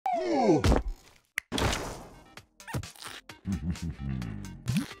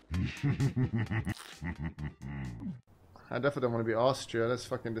I definitely don't want to be Austria. That's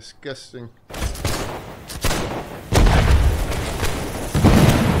fucking disgusting.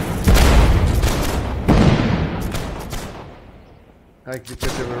 I could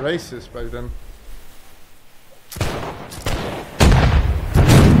get they were racist back then.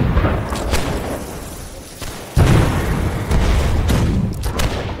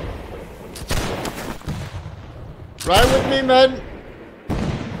 Ride with me, men!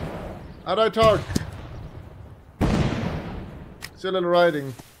 How'd I talk? Still a little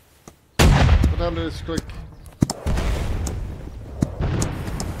riding. What happened to this click?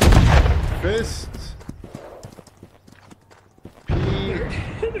 Fist. P.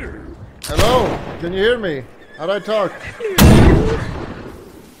 Hello? Can you hear me? How'd I talk?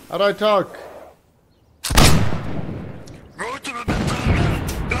 How'd I talk? Go to the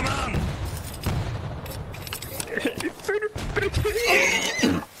battalion! Come on!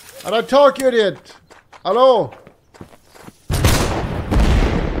 How'd I talk, you idiot? Hello?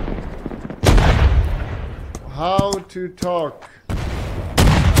 How to talk.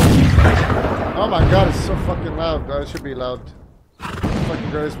 Oh my god, it's so fucking loud. Oh, it should be loud.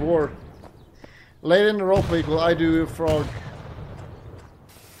 Fucking guys war. Late in the rope equal, I do frog.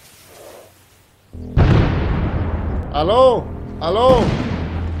 Hello? Hello?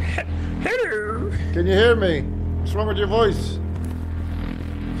 Hello. Can you hear me? What's wrong with your voice?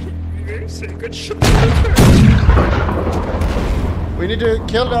 Good shit. We need to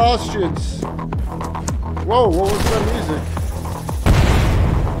kill the Austrians. Whoa, what was that music?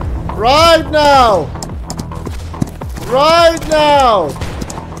 Right now! Right now!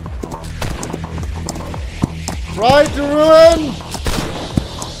 Try to ruin!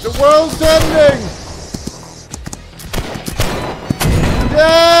 The world's ending!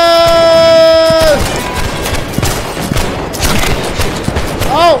 Yes!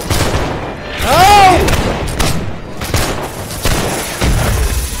 Oh! Oh!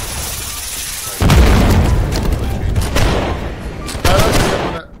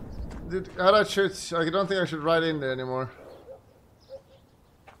 How that shoot? I don't think I should ride in there anymore.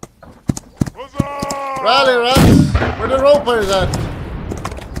 Rally, rats! Where the rope players at?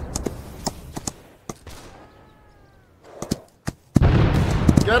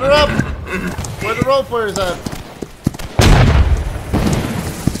 Get her up! Where the rope players at?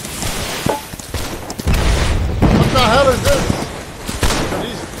 What the hell is this? Are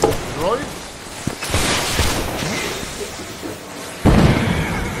these droids?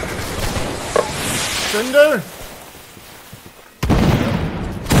 Cinder?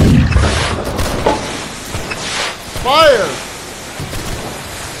 Fire!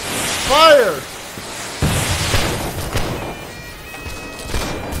 Fire!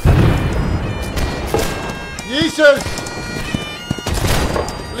 Jesus!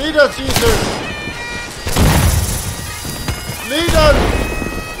 Lead us, Jesus! Lead us!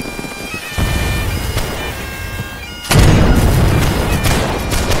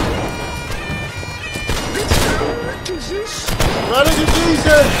 Run into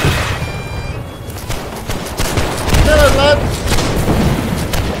Jesus! Kill it, lads!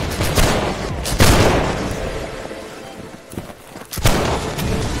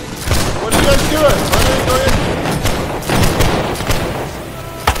 What are you guys doing? Why are you going in?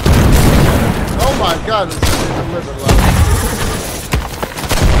 Oh my god, this is a little loud.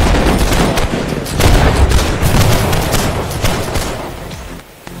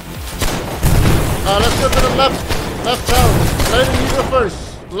 Let's go to the left. Left house. Lady, you go first.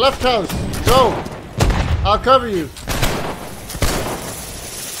 Left house. Go. I'll cover you.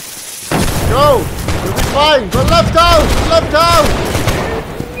 Go. You'll be fine. Go left house. Left house.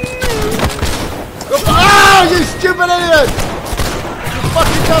 Go. Oh, you stupid idiot. You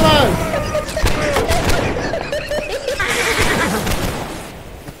fucking dumbass.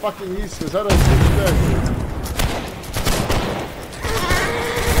 You're fucking useless. How do I switch back?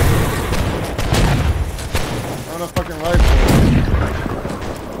 A fucking rifle.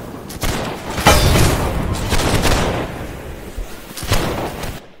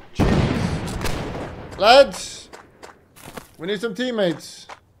 Jeez. Lads, we need some teammates.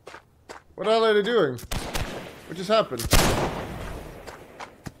 What the hell are they doing? What just happened?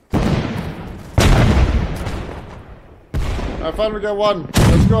 I finally got one.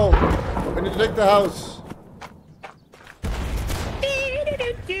 Let's go. We need to take the house.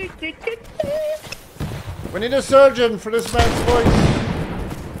 We need a surgeon for this man's voice.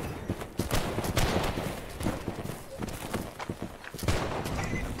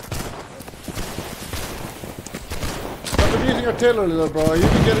 Stop abusing artillery, little bro. Are you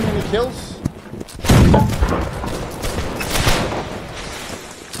getting any kills?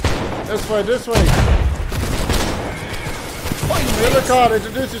 This way, this way. Miller card,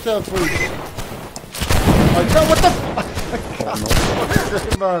 introduce yourself, please. Oh, God, what the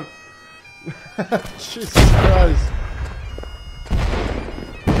fuck? Man. Jesus Christ.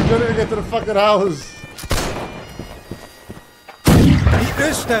 You couldn't even get to the fucking house. Die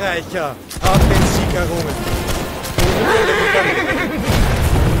Österreicher haben den Sieg errungen.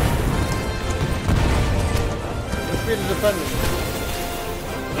 Let's be the defendant.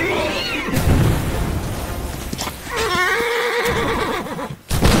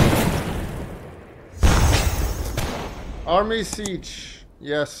 Army siege,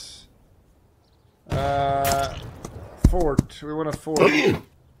 yes. Fort. We want a fort.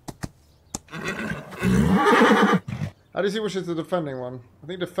 How do you see which is the defending one? I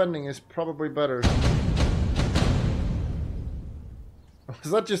think defending is probably better.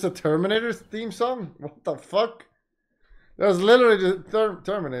 Is that just a Terminator theme song? What the fuck? That was literally the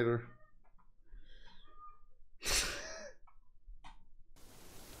Terminator.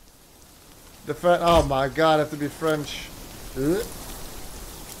 Defend. Oh my god, I have to be French. Ugh.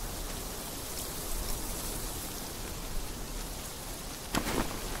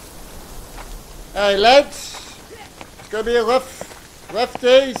 Hey lads, it's gonna be a rough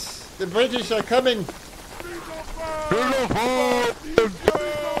days. The British are coming.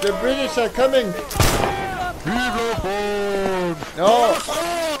 The British are coming. No.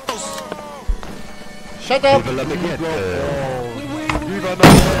 Shut up. Viva la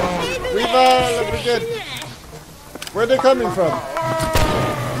Brigade. Where are they coming from?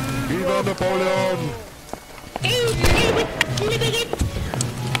 Viva Napoleon!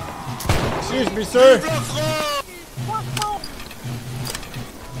 Excuse me, sir.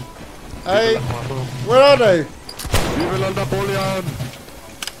 Hey, where are they? Viva la Napoleon!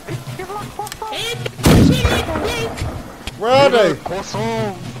 Where are they?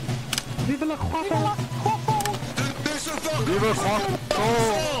 Croissant! Viva la croissant! Viva croissant!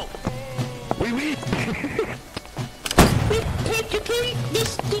 Oui, oui!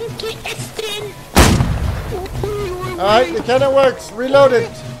 Alright, the cannon works. Reload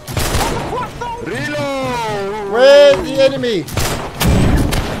it. Reload! Where's the enemy?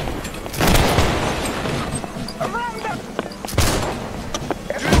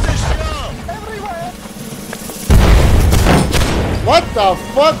 What the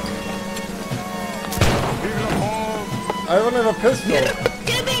fuck? I don't have a pistol.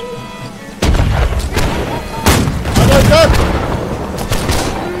 Oh my god!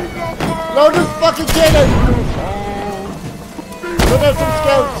 Load this fucking cannon! Put out some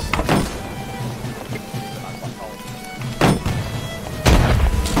scouts!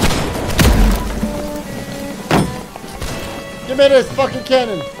 Give me this fucking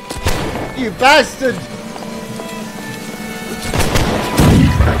cannon! You bastard!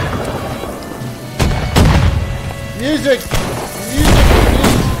 Music! Music,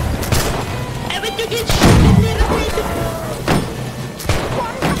 please!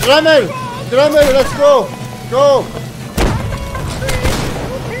 Drummer! Drummer, let's go! Go!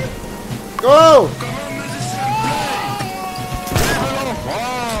 Go!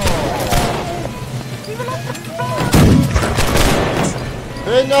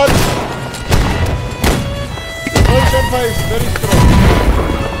 Hey, nuts! The French Empire is very strong.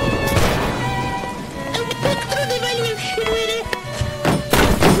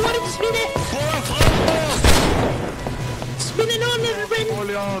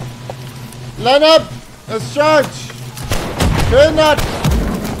 Line up! Let's charge! Turn that!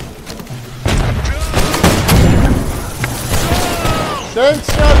 Stand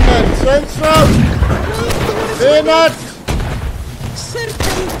strong, man! Stand strong! Turn that!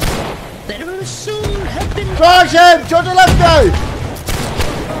 Charge him! To the left guy!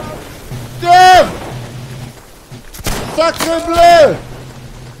 Damn! Sacre bleu!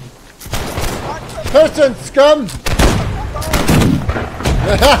 Person, scum!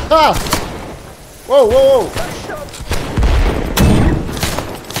 Whoa, whoa, whoa!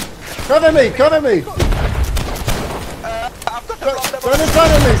 Cover me, cover me! Stand in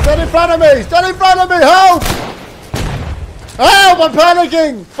front of me, stand in front of me, stand in front of me, help! Help, I'm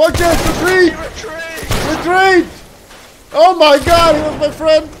panicking! Fuck this, retreat! Retreat! Oh my god, he was my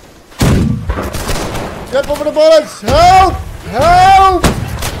friend! Get over the bullets! Help! Help!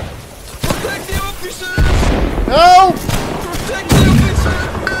 Protect the officers! Help! Protect the officers!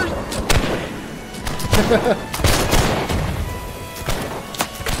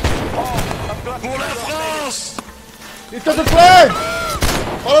 Pour la France! He's got the flag!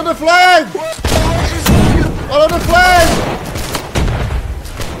 Follow the flag! Follow the flag!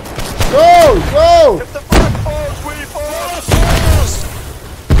 Go! Go! If the flag falls, we fall! France!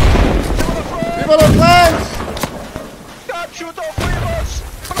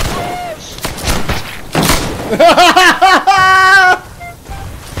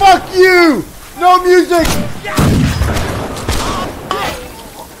 Fuck you! No music!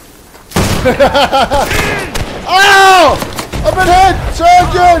 Ow! I've been hit!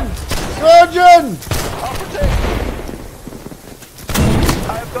 Surgeon! Surgeon! I'll protect.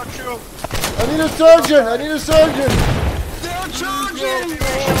 I have got you. I need a surgeon! I need a surgeon! They're charging!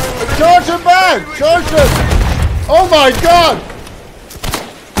 Charge him back! Charge him! Oh my god!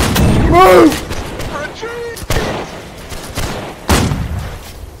 Move! Retreat!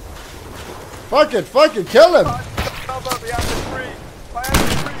 Fuck it, kill him!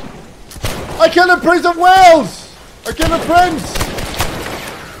 I killed the Prince of Wales! I killed the Prince!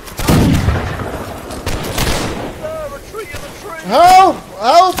 Help!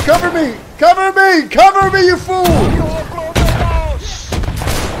 Help! Cover me! Cover me! Cover me, you fool!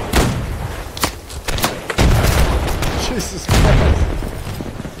 Jesus Christ.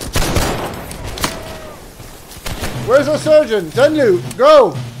 Where's our surgeon? Send you!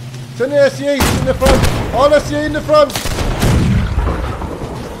 Go! Send the SCAs in the front! All SCA in the front!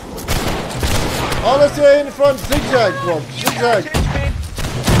 All SCA in the front! Zigzag one! Zigzag!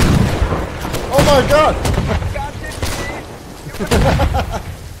 Oh my god!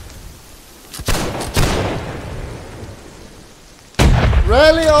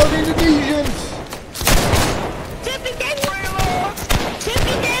 Rally all the Indonesians!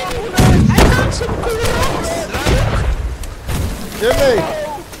 Give me!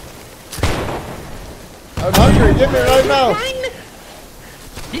 I'm hungry, give me right now!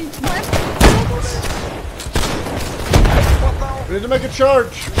 We need to make a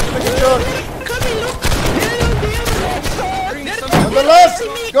charge! We need to make a charge! On the left!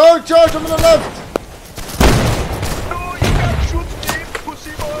 Go charge on the left!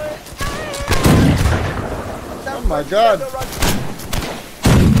 Oh my god!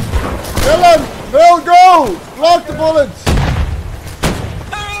 Kill him! Phil, go! Block the bullets!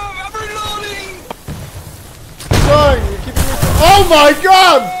 I'm reloading! Fine, you're keeping me. Oh my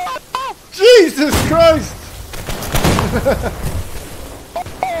god! Jesus Christ!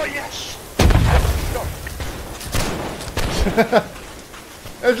 Oh yes!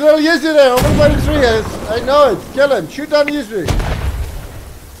 There's a little Yizzy there, over by the tree. I know it. Kill him. Shoot down the Yizzy.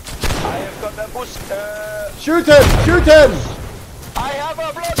 I have got a boost. Shoot him! Shoot him! I have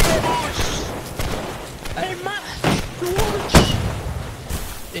a blood boost! I must watch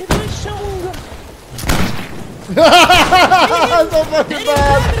in my soul. So fucking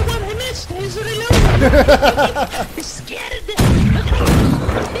bad! The one I missed is reloading. He's scared.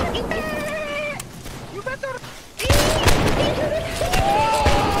 You better.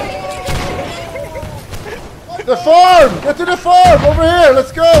 The farm! Get to the farm! Over here!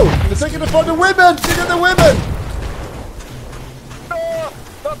 Let's go! They're taking the farm. The women! Take the women!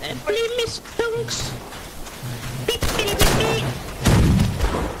 Miss Punks.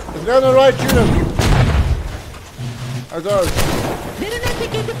 There's guy on the right, shoot him! How's ours? Better not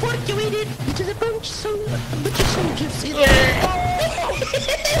take the port, you idiot. It is a bunch of soldiers.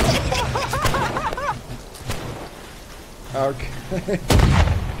 Okay.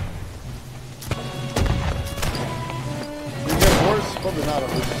 You get horse? Probably not a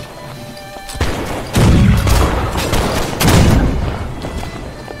horse.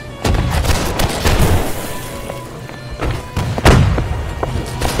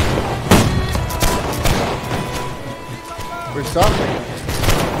 We're something.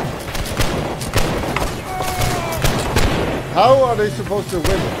 How are they supposed to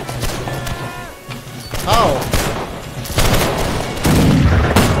win? How?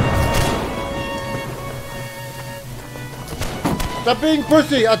 Stop being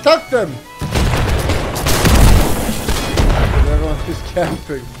pussy! Attack them! Everyone is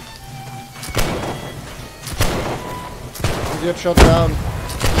camping. Get shot down.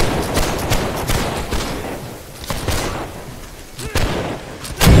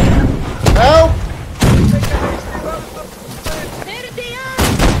 Help! There they are!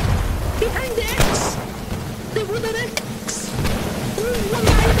 Behind the X! The wooden X! One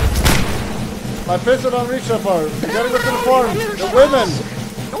line! My pistol don't reach so far. We gotta go to the farm. The women!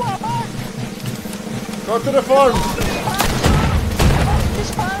 Go to the farm!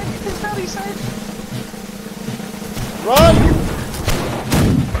 He's fine. He's very safe. Run!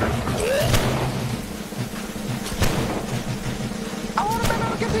 I want to be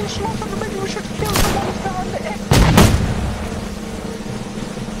able to get in slaughtered, but maybe we should kill the ones that are on the X.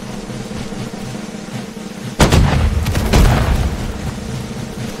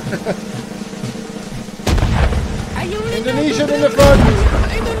 Indonesian in the front!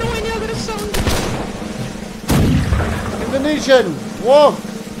 I don't know any other song. Indonesian! Walk!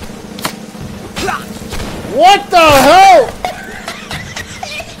 What the hell?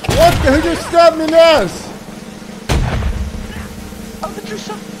 What the? Who just stabbed me in the ass?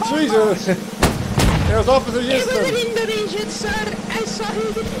 Jesus. There's Officer He Houston. wasn't in the region, sir. I saw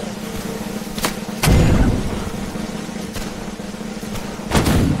him.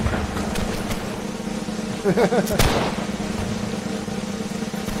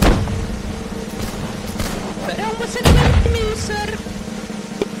 But almost attacked me, sir.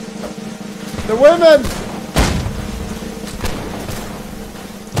 The women!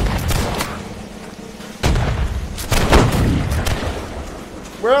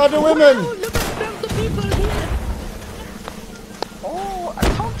 Where are the women? Wow, look at the people here. Oh, I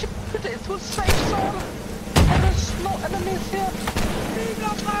told you it was safe zone. There's no enemies here.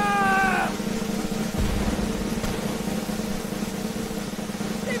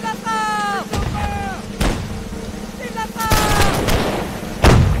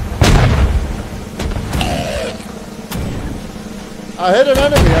 I hit an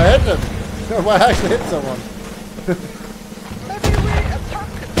enemy, I hit them. Well, I actually hit someone. Maybe we attack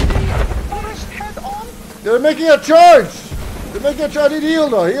the forest head on? They're making a charge! They're making a charge. I need heal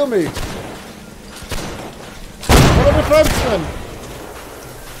though, heal me. What are the Frenchmen?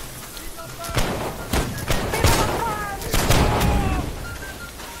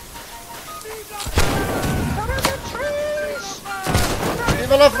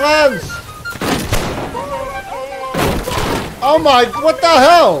 Vive la France! Oh my, what the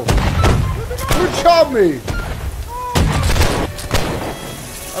hell? Who shot me?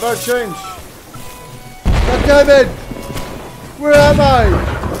 I don't change. God damn it! Where am I?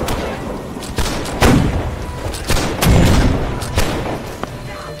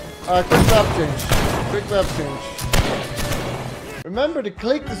 Quick map change. Quick map change. Remember to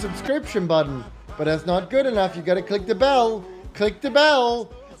click the subscription button, but that's not good enough. You gotta click the bell. Click the bell.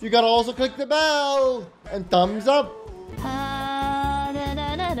 You gotta also click the bell and thumbs up.